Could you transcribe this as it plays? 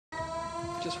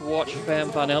Just watch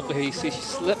Fem van Empel here. You see she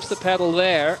slips the pedal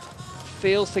there,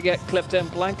 fails to get clipped in.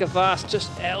 Blanca Vas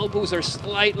just elbows her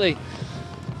slightly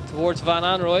towards Van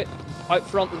Anrooy. Out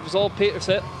front, it was all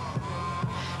Pieterse.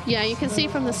 Yeah, you can see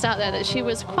from the start there that she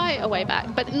was quite a way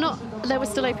back, but there was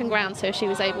still open ground, so she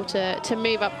was able to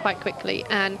move up quite quickly.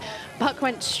 And Puck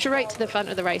went straight to the front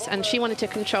of the race, and she wanted to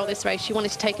control this race. She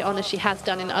wanted to take it on as she has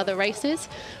done in other races.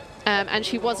 And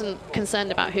she wasn't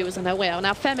concerned about who was on her wheel.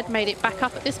 Now, Fem had made it back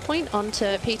up at this point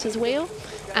onto Peter's wheel,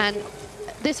 and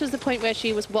this was the point where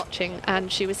she was watching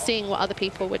and she was seeing what other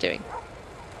people were doing.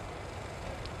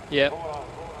 Yeah,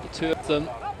 the two of them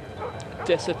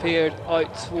disappeared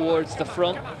out towards the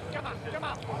front.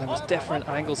 There was different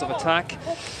angles of attack.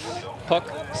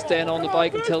 Puck staying on the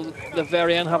bike until the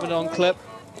very end, having it on clip.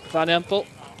 Van Empel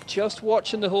just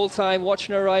watching the whole time,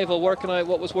 watching her rival, working out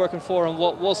what was working for and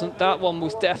what wasn't. That one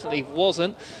most definitely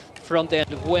wasn't. Front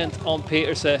end went on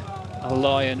Pieterse,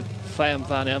 allowing Fem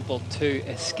van Empel to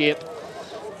escape.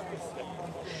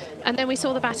 And then we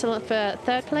saw the battle for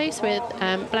third place with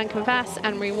Blanca Vas,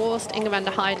 Annemarie Worst, Inge van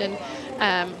der Heijden.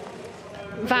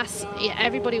 Vas, yeah,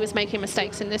 everybody was making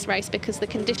mistakes in this race because the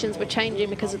conditions were changing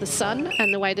because of the sun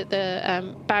and the way that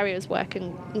the barriers work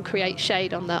and create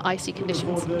shade on the icy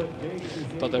conditions.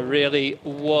 But there really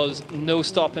was no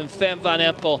stopping Fem van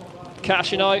Empel.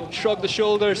 Cashing out, shrugged the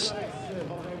shoulders.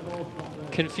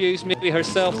 Confused maybe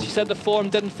herself. She said the form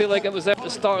didn't feel like it was there at the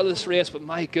start of this race, but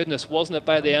my goodness, wasn't it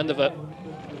by the end of it?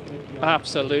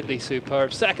 Absolutely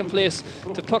superb. Second place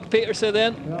to Puck Pieterse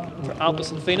then for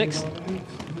Alpes and Fenix.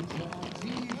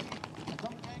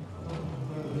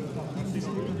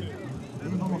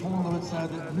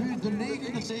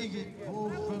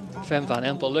 Fem van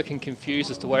Empel looking confused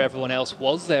as to where everyone else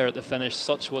was there at the finish.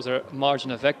 Such was her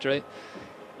margin of victory.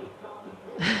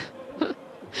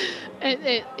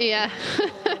 Yeah.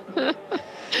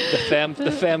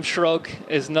 The Fem shrug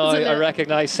is now a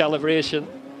recognised celebration.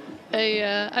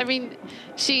 I mean,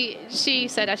 she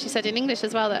said, as she said in English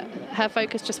as well, that her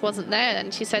focus just wasn't there.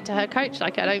 And she said to her coach,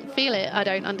 like, I don't feel it. I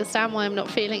don't understand why I'm not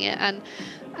feeling it. And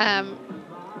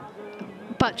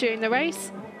but during the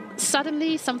race,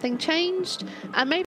 suddenly something changed, and maybe